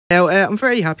Now, I'm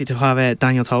very happy to have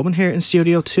Daniel Tobin here in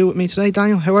Studio 2 with me today.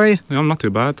 Daniel, how are you? Yeah, I'm not too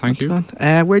bad, thank you.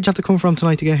 Where'd you have to come from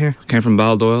tonight to get here? Came from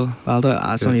Baldoyle.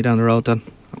 Baldoyle, it's only down the road then.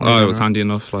 Oh, it was handy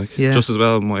enough, like, just as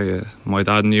well my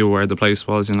dad knew where the place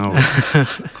was, you know,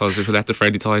 because if we left it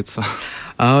fairly tight, so.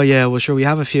 Oh yeah, well sure, we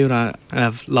have a few that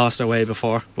have lost their way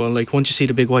before, but like once you see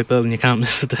the big white building you can't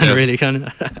miss it then, really, can you?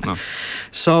 No.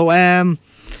 So,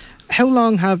 how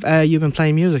long have you been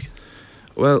playing music?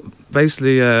 Well,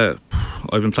 basically,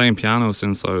 I've been playing piano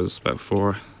since I was about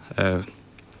 4.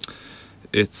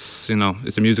 It's, you know,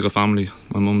 it's a musical family.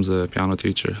 My mum's a piano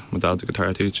teacher, my dad's a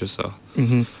guitar teacher, so.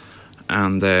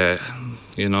 And,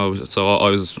 you know, so I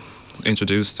was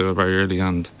introduced to it very early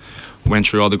and went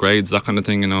through all the grades, that kind of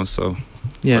thing, you know, so.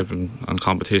 I've been on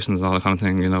competitions and all that kind of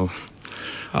thing, you know.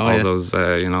 Those,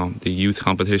 you know, the youth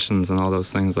competitions and all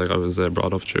those things, like I was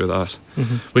brought up through that,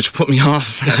 which put me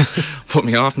off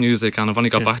music, and I've only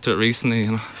got back to it recently,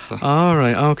 you know. So. All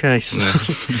right, okay. So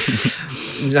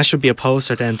that should be a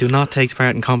poster then. Do not take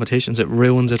part in competitions; it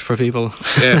ruins it for people.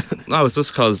 Yeah, no, it's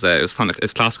just because it's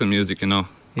classical music, you know,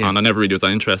 and I never really was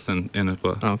that interested in it,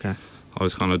 but I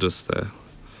was kind of just.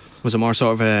 Was it more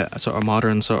sort of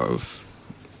modern sort of?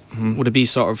 Would it be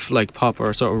sort of like pop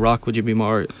or sort of rock? Would you be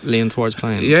more leaning towards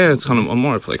playing? Yeah, it's kind of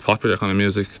more like popular kind of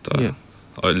music that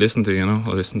I listen to, you know. I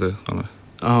listen to kind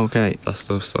of that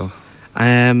stuff. So,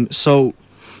 so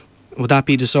would that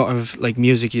be the sort of like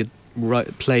music you'd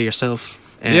play yourself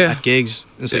at gigs,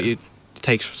 and so you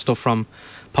take stuff from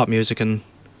pop music and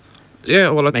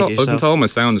I've been told my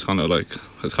sound is kind of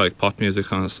like pop music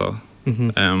kind of, so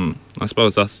I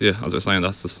suppose that's as I was saying,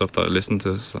 that's the stuff that I listen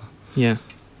to. So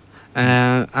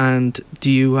and do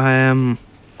you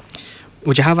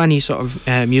would you have any sort of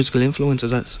musical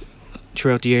influences that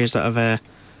throughout the years that have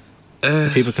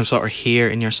people can sort of hear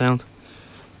in your sound?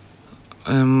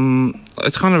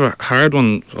 It's kind of a hard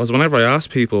one, because whenever I ask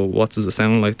people what does it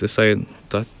sound like, they say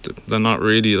that they're not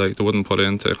really, like, they wouldn't put it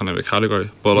into kind of a category.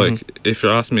 But like if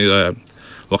you're asking me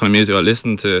what kind of music I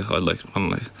listen to, I'd like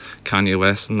kind of like Kanye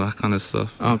West and that kind of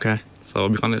stuff. Okay. So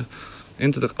I'd be kind of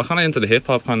into the hip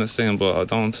hop kind of scene, but I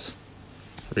don't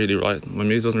really write. My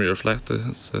music doesn't really reflect it.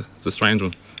 It's a strange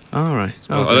one. All right.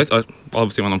 So I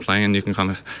obviously when I'm playing, you can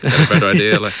kind of get a better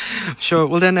idea. Like. Sure.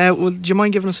 Well then, do you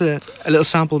mind giving us a little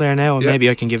sample there now, and maybe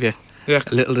I can give you a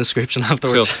little description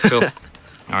afterwards. Cool. All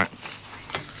right.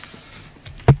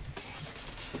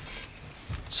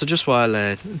 So just while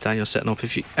Daniel's setting up,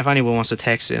 if anyone wants to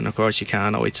text in, of course you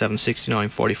can. 08769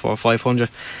 44 500.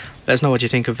 Let us know what you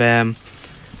think of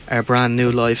our brand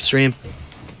new live stream,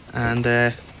 and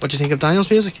what do you think of Daniel's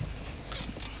music.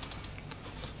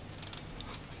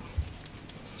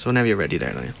 So whenever you're ready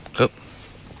there, Daniel. Cool.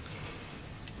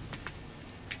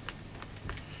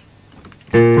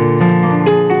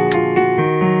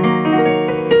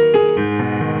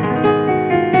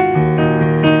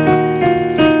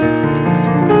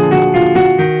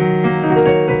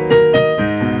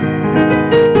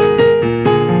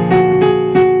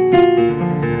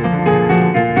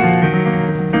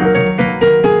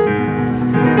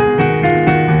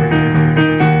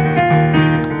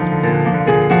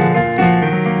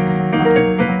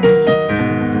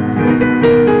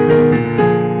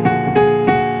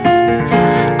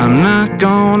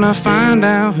 Find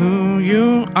out who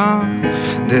you are.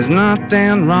 There's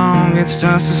nothing wrong, it's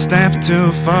just a step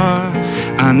too far.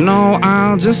 I know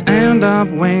I'll just end up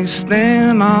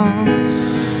wasting all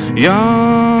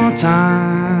your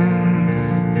time.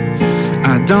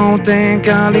 I don't think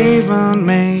I'll even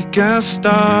make a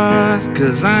start,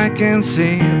 'cause I can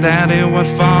see that it would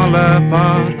fall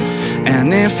apart.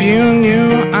 And if you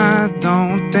knew, I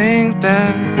don't think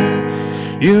that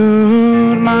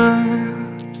you'd mind.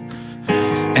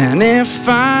 And if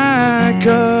I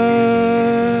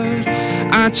could,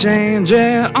 I'd change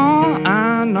it all.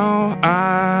 I know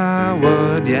I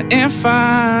would. Yeah, if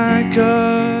I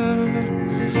could,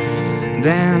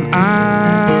 then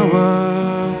I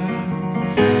would.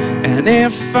 And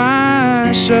if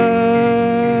I should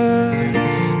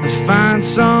find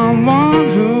someone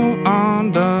who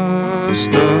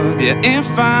understood, yeah, if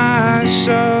I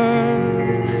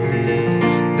should,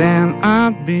 then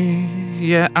I'd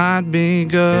be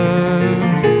good.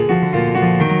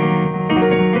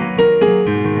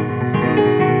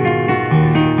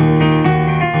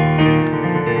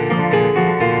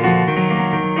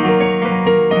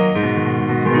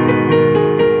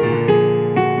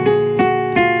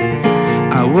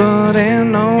 I wouldn't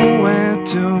know where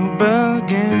to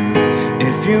begin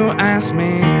if you asked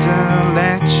me to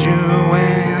let you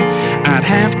in. I'd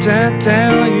have to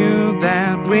tell you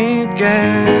that we'd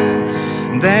get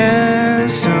there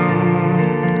soon.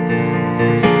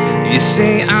 You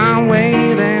see, I'm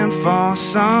waiting for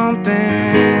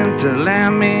something to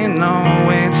let me know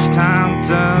it's time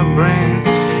to bring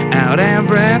out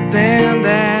everything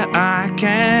that I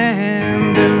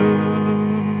can do.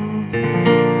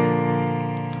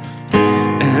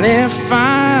 And if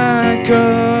I could,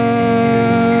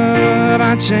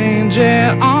 I'd change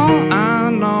it all. I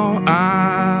know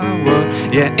I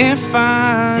would. Yeah, if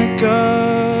I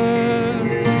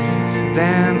could,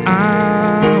 then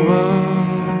I would.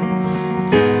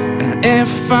 And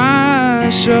if I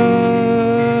should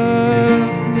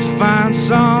find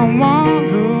someone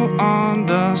who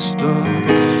understood,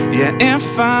 yeah,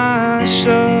 if I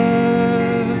should,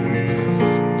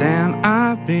 then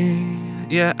I'd be,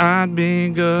 yeah, I'd be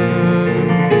good.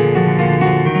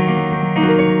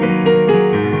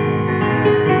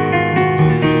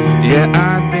 Yeah,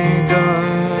 I'd be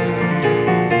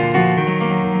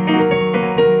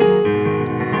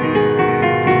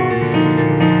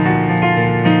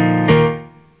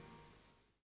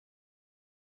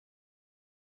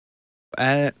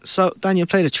So Daniel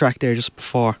played a track there just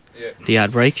before the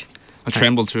ad break. I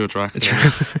trembled through a track.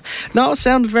 No, it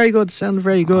sounded very good. It sounded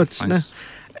very good. Nice.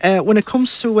 When it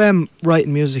comes to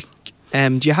writing music,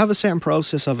 do you have a certain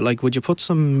process of, like, would you put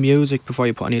some music before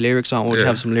you put any lyrics on? Or would you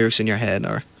have some lyrics in your head?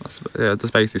 Or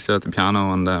Just basically sit at the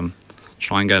piano and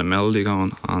try and get a melody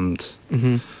going, and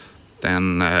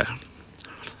then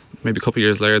maybe a couple of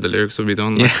years later the lyrics will be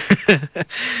done. Yeah.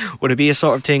 Would it be a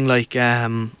sort of thing like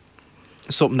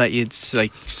something that you'd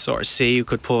like sort of see you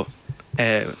could put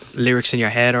lyrics in your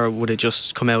head, or would it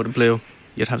just come out of the blue?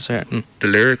 You'd have certain the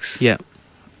lyrics. Yeah.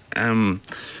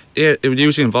 Yeah, it would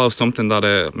usually involve something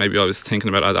that maybe I was thinking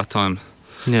about at that time.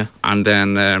 Yeah. And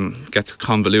then gets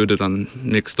convoluted and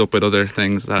mixed up with other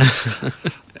things that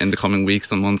in the coming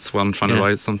weeks and months while I'm trying to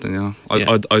write something, you know.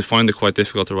 I find it quite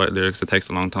difficult to write lyrics. It takes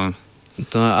a long time.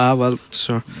 Well,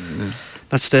 sure. Yeah.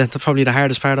 That's probably the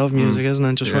hardest part of music, isn't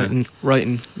it? Just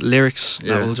writing lyrics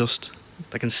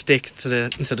that can stick to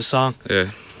the song.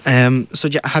 Yeah. So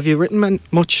have you written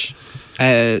much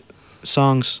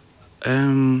songs?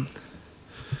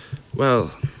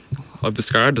 Well, I've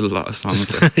discarded a lot of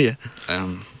songs. Yeah.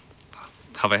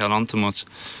 Have I held on to much?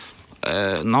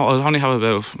 No, I only have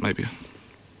about maybe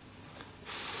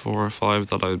 4 or 5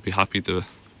 that I'd be happy to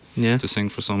sing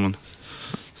for someone.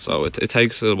 So it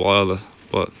takes a while,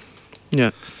 but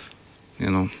you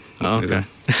know. Oh, okay.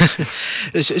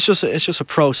 It's just a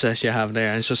process you have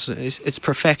there. It's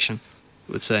perfection,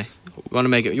 I would say. You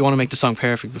want to make the song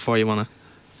perfect before you want to.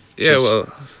 Yeah, well,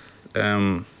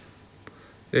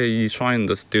 you try and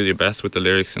just do your best with the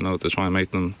lyrics, you know, to try and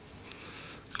make them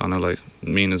kind of like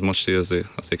mean as much to you as they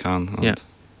can. And that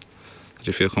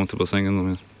you feel comfortable singing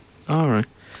them. Yeah. All right.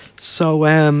 So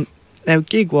now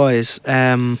gig wise,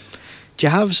 do you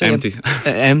have empty?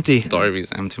 Empty.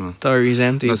 Diary's empty, man. Diary's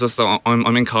empty. No, it's just that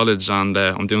I'm in college and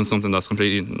I'm doing something that's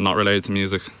completely not related to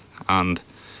music, and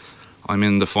I'm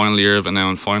in the final year of it now,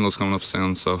 and finals coming up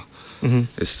soon. So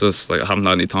it's just like I haven't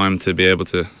had any time to be able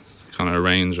to kind of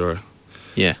arrange or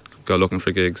go looking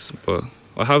for gigs. But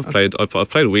I have played. I've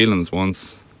played Whelan's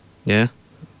once. Yeah.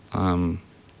 And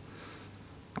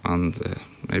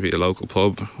maybe a local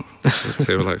pub or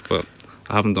two, like, but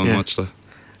I haven't done much.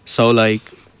 So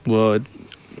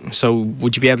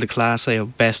would you be able to class a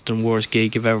best and worst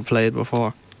gig you've ever played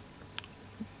before?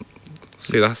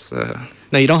 See, that's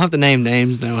no, you don't have to name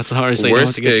names now. It's hard to say. You don't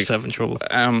have to get gig. yourself in trouble.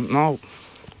 No.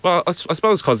 Well, I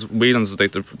suppose because Whelan's,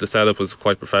 like, the setup was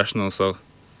quite professional, so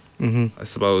I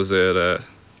suppose it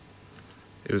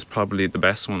was probably the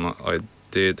best one I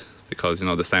did, because, you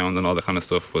know, the sound and all that kind of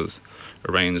stuff was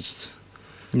arranged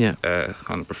kind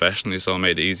of professionally, so it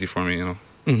made it easy for me, you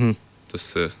know,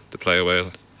 just to play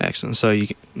away. Excellent. So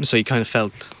you kind of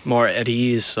felt more at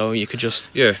ease, so you could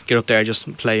just get up there,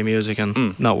 just play your music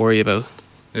and not worry about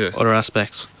other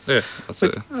aspects. Yeah, that's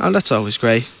it. Oh, that's always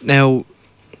great. Now,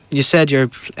 you said you're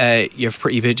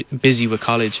pretty busy with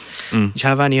college. Do you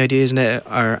have any ideas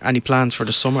or any plans for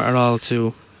the summer at all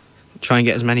to try and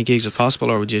get as many gigs as possible,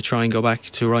 or would you try and go back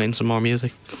to writing some more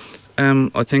music?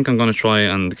 I think I'm going to try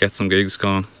and get some gigs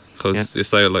going, because you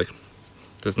say, like,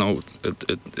 it's not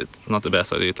the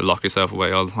best idea to lock yourself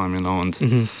away all the time, you know, and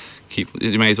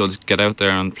you may as well just get out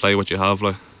there and play what you have,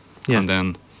 like, and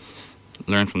then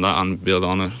learn from that and build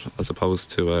on it, as opposed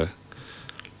to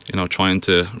you know, trying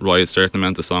to write a certain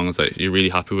amount of songs that you're really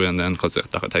happy with, and then, because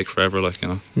that could take forever, like, you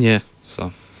know. Yeah.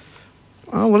 So.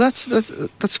 Oh well, that's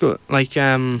good. Like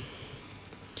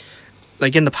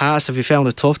in the past, have you found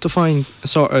it tough to find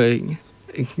sort of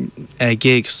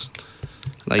gigs?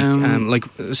 Like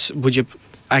would you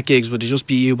at gigs, would it just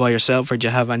be you by yourself, or do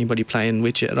you have anybody playing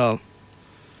with you at all?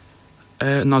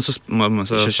 No, it's just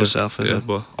myself. It's just yourself, is it?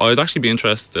 But I'd actually be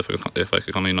interested if I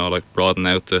could kind of, you know, like broaden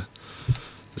out the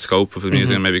scope of the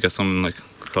music and maybe get someone like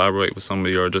collaborate with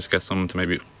somebody, or just get someone to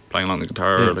maybe play along the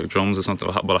guitar or like drums or something.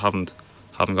 But I haven't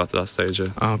got to that stage yet.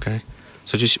 Okay,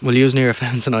 so just we'll use Near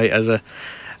FM tonight as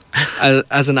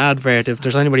as an advert. If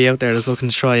there's anybody out there that's looking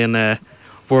to try and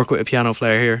work with a piano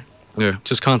player here,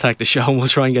 just contact the show and we'll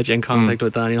try and get you in contact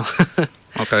with Daniel.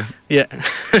 Okay. Yeah.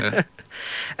 You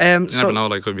never know,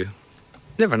 like, could be.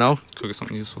 Never know. Could be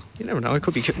something useful. You never know. It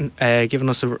could be giving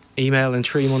us an email in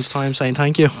 3 months' time saying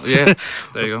thank you. Yeah,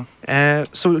 there you go.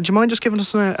 So, do you mind just giving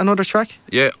us another track?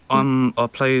 Yeah, I'll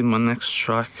play my next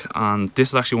track, and this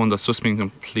is actually one that's just been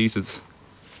completed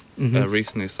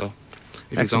recently. So,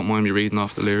 if you don't mind me reading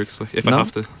off the lyrics, if I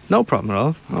have to. No problem at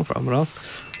all. No problem at all.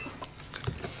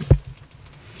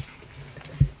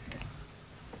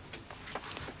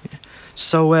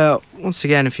 So once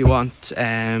again, if you want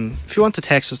to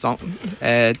text us, don't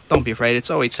be afraid.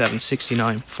 It's 087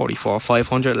 69 44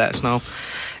 500. Let us know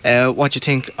what you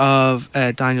think of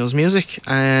Daniel's music,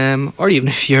 or even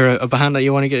if you're a band that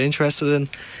you want to get interested in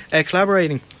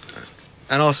collaborating.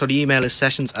 And also the email is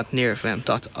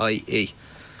sessions@nearfm.ie.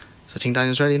 So I think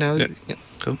Daniel's ready now. Yeah,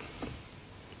 cool.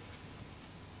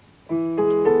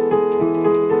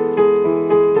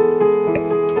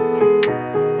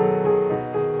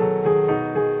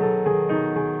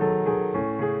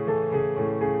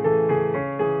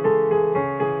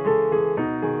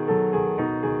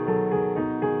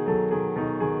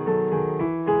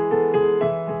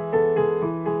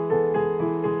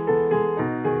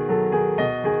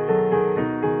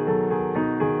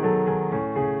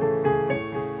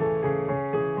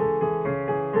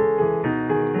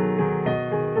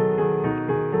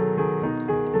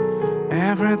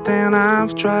 Everything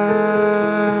I've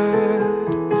tried,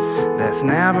 that's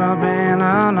never been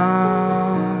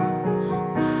enough.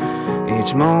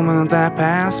 Each moment that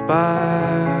passed by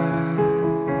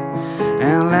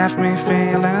and left me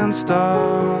feeling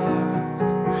stuck.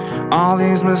 All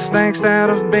these mistakes that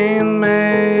have been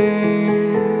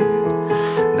made,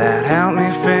 that helped me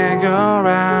figure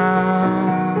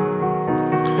out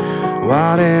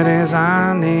what it is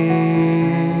I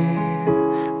need.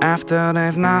 After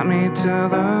they've knocked me to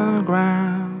the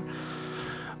ground,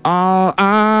 all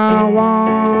I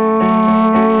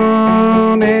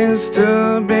want is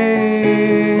to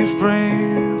be free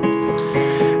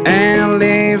and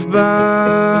leave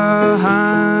behind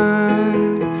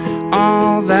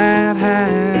all that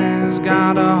has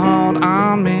got a hold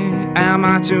on me. Am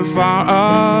I too far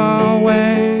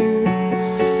away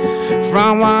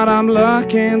from what I'm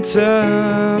looking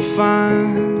to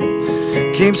find?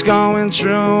 Keeps going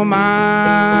through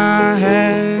my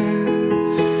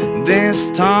head,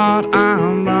 this thought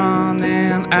I'm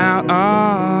running out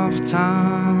of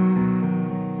time.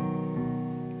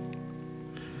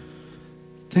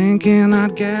 Thinking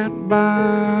I'd get by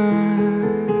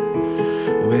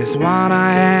with what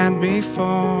I had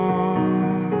before,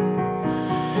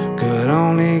 could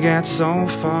only get so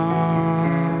far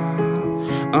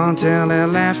until it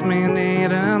left me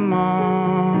needing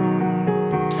more.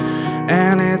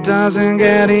 And it doesn't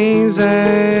get easy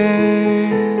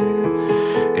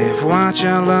if what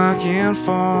you're looking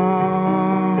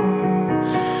for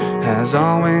has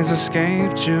always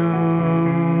escaped you,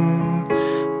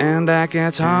 and that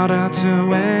gets harder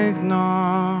to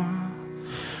ignore.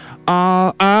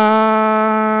 All I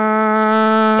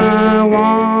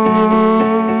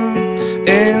want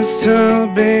is to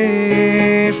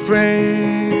be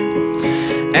free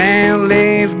and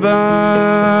leave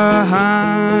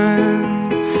behind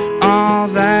all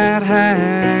that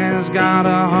has got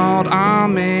a hold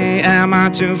on me. Am I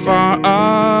too far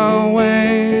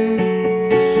away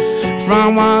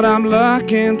from what I'm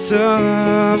looking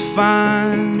to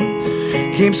find?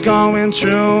 Keeps going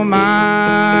through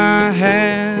my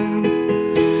head,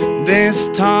 this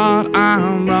thought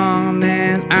I'm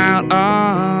running out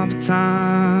of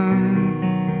time.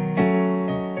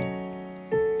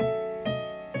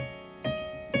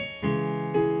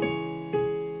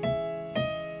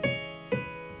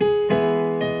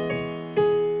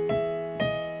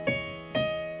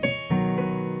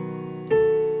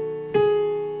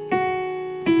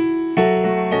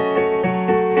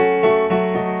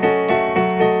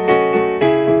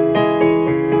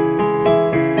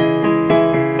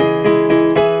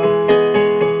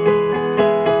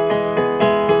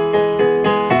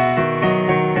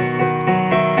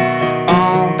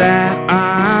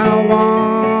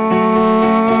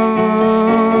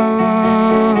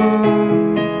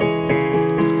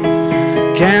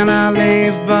 Can I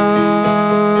leave behind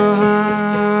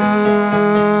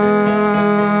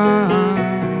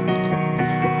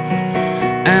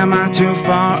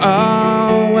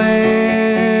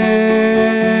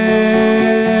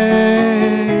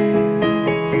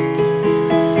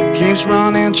keeps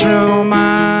running through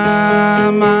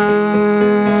my mind.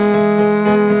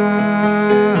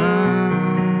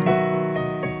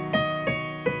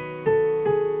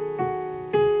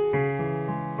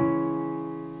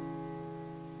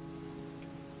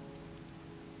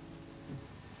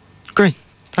 Great.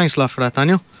 Thanks a lot for that,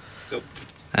 Daniel. Cool.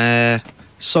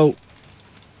 So,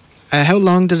 how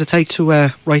long did it take to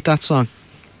write that song?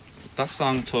 That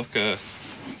song took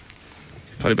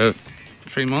probably about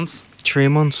 3 months. 3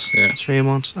 months? Yeah. 3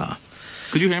 months. Ah.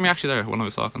 Could you hear me actually there when I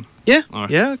was talking? Yeah, All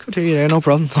right. yeah, I could hear you there, no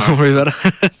problem. Don't worry about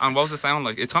it. And what was the sound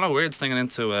like? It's kind of weird singing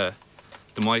into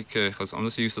the mic because I'm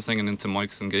just used to singing into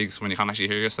mics and gigs when you can't actually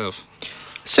hear yourself.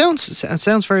 It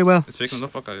sounds very well. It's picking it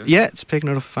up, okay. Yeah, it's picking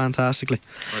it up fantastically.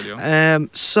 Right,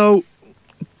 So,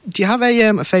 do you have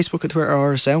a Facebook, a Twitter,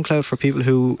 or a SoundCloud for people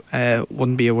who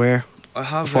wouldn't be aware? I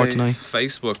have before a tonight?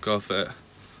 Facebook of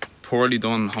poorly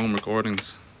done home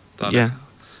recordings. That Yeah.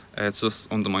 It's just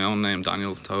under my own name,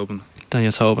 Daniel Tobin.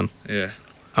 Daniel Tobin. Yeah.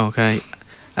 Okay.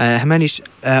 How many?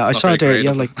 I Not saw very there you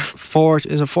have creative. like 4.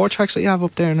 Is it 4 tracks that you have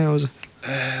up there now? Is it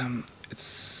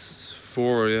It's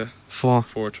 4, yeah. 4?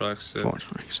 4 tracks. Yeah. 4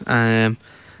 tracks.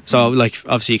 So like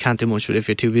obviously you can't do much with it if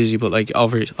you're too busy, but like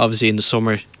obviously in the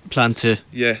summer plan to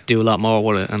Yeah. do a lot more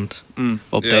with it and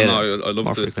update Yeah, it. no, I love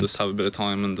more to frequent. just have a bit of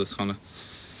time and just kind of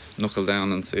knuckle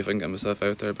down and see if I can get myself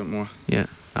out there a bit more. Yeah.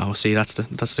 Oh, see, that's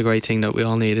the great thing that we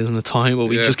all need, isn't it? Time, but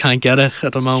we Yeah. just can't get it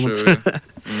at the moment. True, yeah.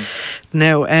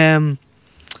 Now,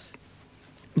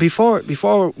 before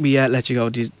we let you go,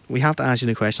 we have to ask you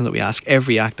the question that we ask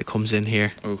every act that comes in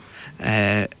here. Oh.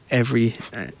 Every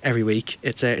week.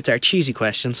 It's our cheesy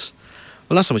questions.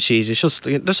 Well, not so much cheesy. It's just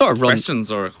they're sort of run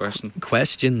Questions or a question?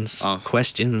 questions. Oh.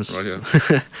 Questions. Right,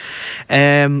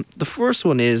 yeah. The first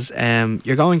one is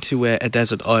you're going to a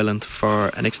desert island for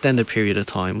an extended period of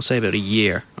time. We'll say about a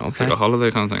year. It's Okay. like a holiday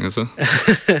kind of thing, is it?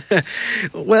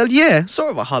 Well, yeah,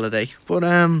 sort of a holiday, but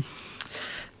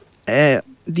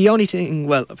the only thing,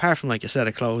 well, apart from like you said,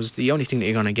 it closed. The only thing that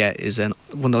you're gonna get is one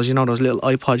of those, those little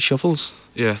iPod shuffles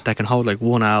Yeah. that can hold like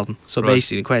one album. So Right.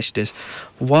 basically, the question is,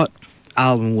 what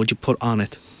album would you put on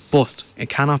it? But it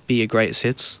cannot be a greatest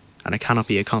hits, and it cannot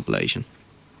be a compilation.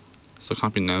 So it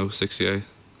can't be now, 68.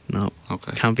 No,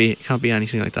 Okay. can't be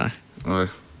anything like that. Right.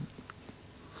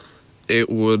 It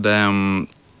would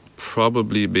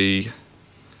probably be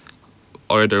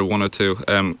either one or two.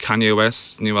 Kanye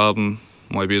West's new album,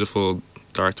 My Beautiful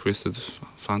Dark Twisted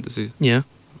Fantasy. Yeah.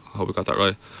 I hope I got that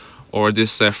right. Or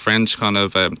this French kind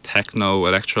of techno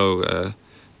electro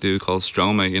dude called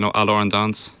Stromae. You know, Alors and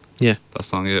Dance. Yeah. That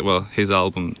song. Yeah. Well, his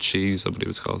album Cheese, I believe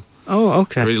it's called. Oh,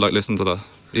 okay. I really like listening to that,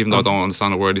 even though I don't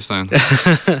understand a word he's saying.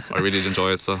 I really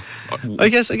enjoy it. So. I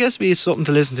guess it'd be something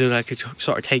to listen to that could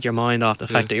sort of take your mind off the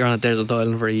fact that you're on a desert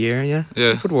island for a year. Yeah.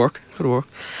 Yeah. So could work. Could work.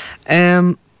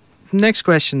 Next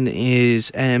question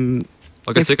is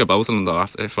I get sick of both of them though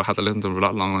if I had to listen to them for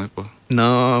that long. Like, but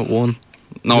no one.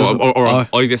 no, Oh.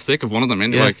 I get sick of one of them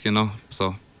anyway. Yeah. Like, you know.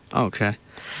 So Okay.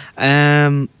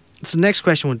 So the next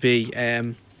question would be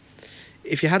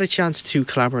if you had a chance to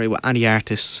collaborate with any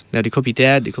artist. Now they could be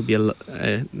dead, they could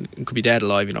be dead,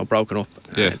 alive, broken up.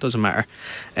 Yeah. It doesn't matter.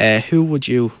 Who would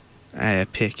you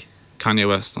pick? Kanye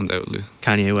West, undoubtedly.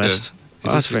 Kanye West. Yeah.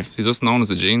 Oh, that's fair. He's just known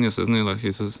as a genius, isn't he? Like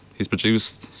he's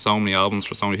produced so many albums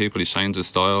for so many people. He's changed his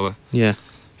style Yeah.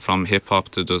 from hip hop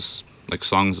to just like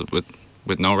songs with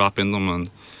no rap in them. And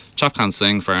chap can't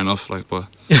sing, fair enough. Like, but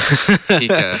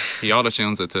he auto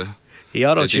tunes it to He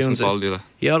auto decent tunes it. quality. Like.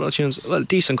 He auto tunes. Well,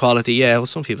 decent quality. Yeah. Well,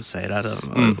 some people say that.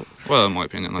 Well, in my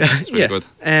opinion, I think it's pretty yeah. good.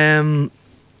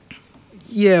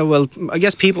 Yeah. Well, I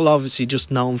guess people obviously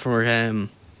just know him for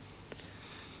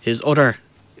his other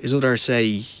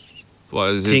say What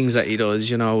is things that he does.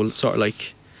 Sort of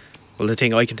like. Well, the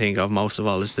thing I can think of most of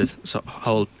all is the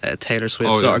whole Taylor Swift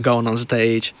Oh, sort yeah. of going on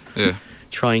stage, Yeah.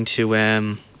 trying to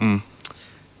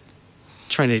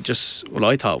just what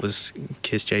I thought was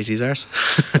kiss Jay-Z's arse.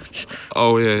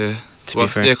 Oh yeah. To be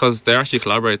fair. Yeah, because they're actually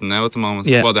collaborating now at the moment.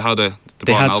 Yeah. Well, they had They brought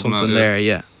an had album something out, there,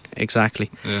 yeah,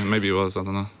 exactly. Yeah, maybe it was. I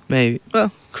don't know. Maybe,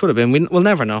 well, could have been. We'll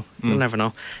never know. We'll never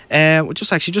know. We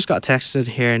just got texted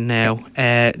here now.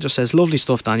 It just says, lovely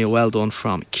stuff, Daniel. Well done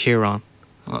from Kieran.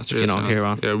 Oh, If you know yeah.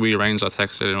 Kieran. Yeah, rearrange that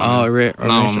text earlier Oh, on.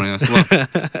 no,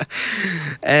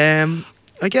 Well,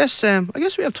 I guess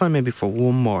we have time maybe for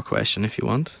one more question if you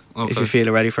want. Okay. If you feel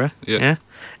ready for it. Yeah.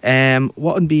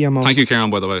 What would be your most... Thank you, Kieran,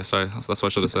 by the way. Sorry, that's what I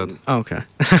should have said. Okay.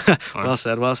 Well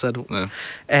said.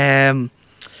 Yeah.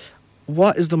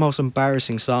 What is the most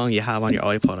embarrassing song you have on your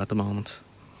iPod at the moment?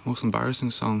 Most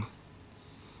embarrassing song?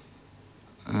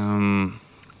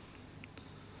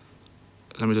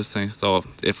 let me just think. So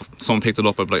if someone picked it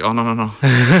up, I'd be like, oh no.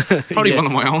 Probably Yeah. one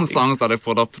of my own songs that I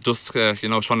put up, just you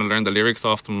know, trying to learn the lyrics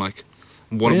off them. Like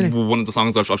Really? one of the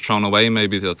songs I've thrown away,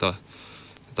 maybe that's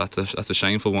a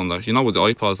shameful one. Like, you know, with the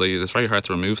iPods, like, it's very hard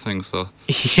to remove things, so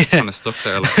it's Yeah. kind of stuck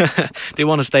there. Like, They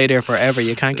want to stay there forever.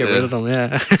 You can't get rid Yeah. of them.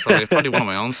 Yeah. so it's probably one of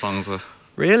my own songs.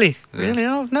 Really? Yeah. Really?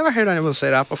 Oh, I've never heard anyone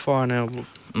say that before. Now,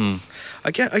 Mm.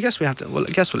 I guess we have to. Well,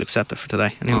 I guess we'll accept it for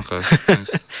today. Anyway. Okay,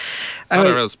 thanks. Anyway,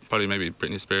 Other else, probably maybe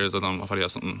Britney Spears. I don't know. I probably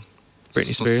have something.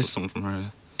 Britney Spears? Something from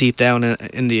her. deep down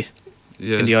in the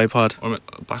Yeah. in the iPod. Or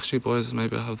Backstreet Boys,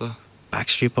 maybe I have that.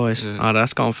 Backstreet Boys. Yeah. Oh,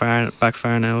 that's gone back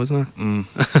far now, isn't it? Mm.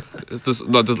 there's a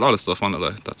lot of stuff on it.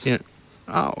 Like, that's. Yeah.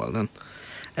 Oh well then.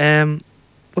 Well,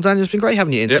 Daniel, it's been great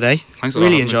having you in Yeah, today. thanks a lot.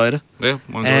 Really having me. enjoyed it. Yeah,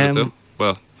 I enjoyed it Um, too.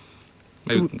 Well,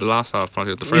 maybe the last half,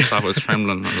 probably. The first half I was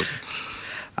trembling. And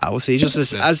We'll see.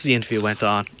 Just Yeah. as the interview went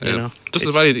on, you know. Just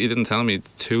as well, he didn't tell me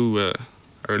too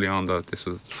early on that this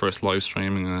was the first live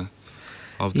streaming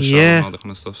of the show Yeah. and all that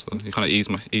kind of stuff. So he kind of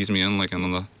eased me in, like, and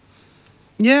all that.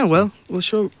 Yeah. Well,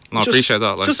 sure. No, I appreciate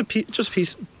that. Like, Just a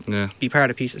piece. yeah. Be part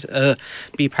of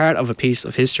a piece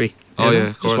of history. Oh, you know? yeah,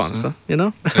 of course, Just want yeah. stuff, you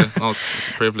know. Yeah, no, it's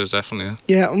a privilege, definitely.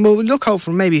 Yeah. Yeah, and we'll look out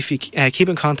for maybe if you keep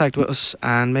in contact with us,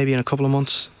 and maybe in a couple of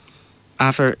months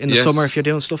after in the Yes. summer, if you're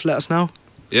doing stuff, let us know.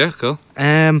 Yeah, cool.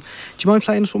 Do you mind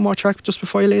playing us one more track just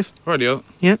before you leave? Radio.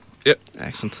 Yeah. Yeah.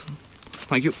 Excellent.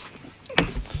 Thank you.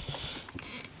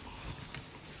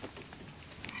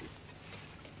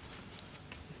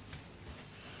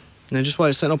 Now, just while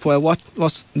you're setting up,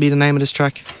 what's be the name of this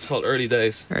track? It's called Early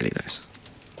Days. Early Days.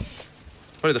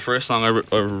 Probably the first song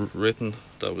I've written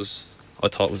that I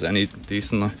thought was any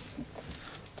decent. Like.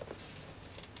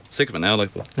 Sick of it now,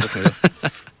 like, but definitely.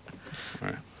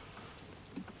 Alright.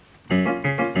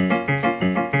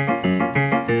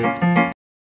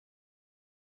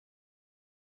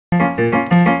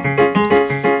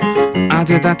 I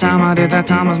did that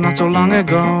time was not so long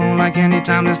ago. Like any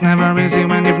time, it's never easy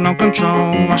when you've no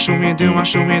control. What should we do,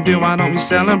 why don't we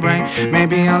celebrate?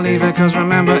 Maybe I'll leave it, cause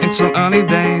remember it's so early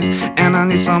days. And I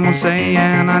need someone saying,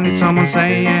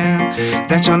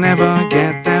 that you'll never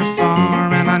get that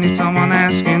far. And I need someone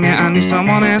asking, who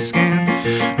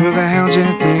the hell do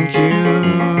you think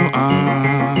you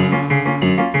are?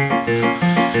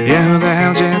 Yeah, who the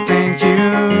hell do you think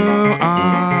you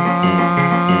are?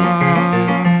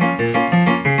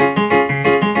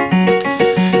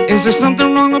 Is there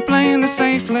something wrong with playing it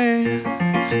safely?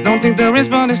 Don't think there is,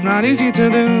 but it's not easy to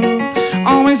do.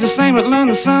 Always the same with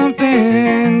learning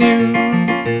something new.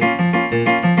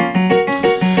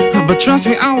 But trust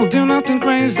me, I will do nothing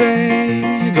crazy.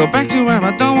 Go back to where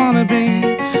I don't wanna be.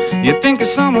 You think of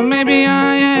someone, maybe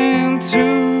I am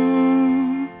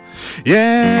too.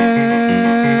 Yeah.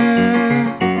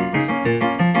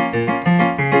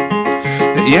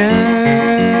 Yeah.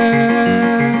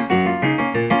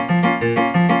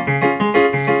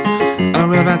 A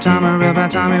real bad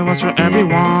time, it was for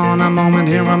everyone. A moment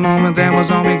here, a moment there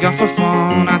was all we got for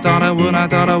fun. I thought I would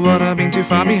have been too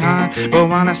far behind. But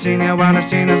what I seen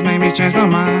has made me change my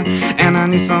mind. And I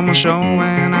need someone showing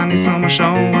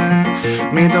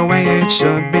me the way it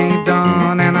should be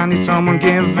done. And I need someone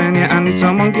giving,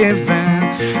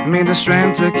 me the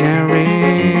strength to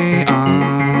carry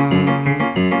on.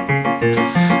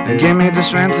 Give me the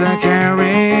strength to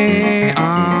carry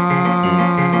on.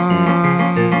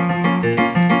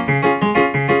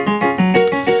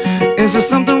 Is there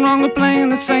something wrong with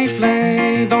playing it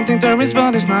safely? Don't think there is,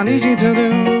 but it's not easy to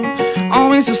do.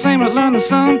 Always the same at learning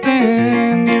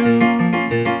something new.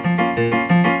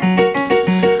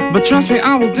 But trust me,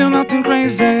 I will do nothing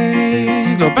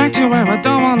crazy. Go back to where I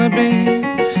don't wanna be.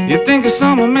 You think of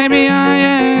someone, maybe I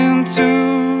am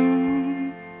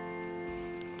too.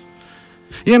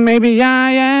 Yeah, maybe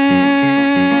I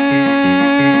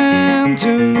am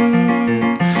too.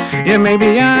 Yeah,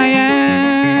 maybe I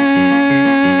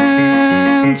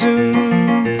am too.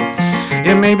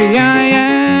 Yeah, maybe I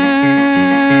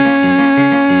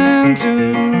am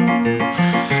too.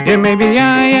 Yeah, maybe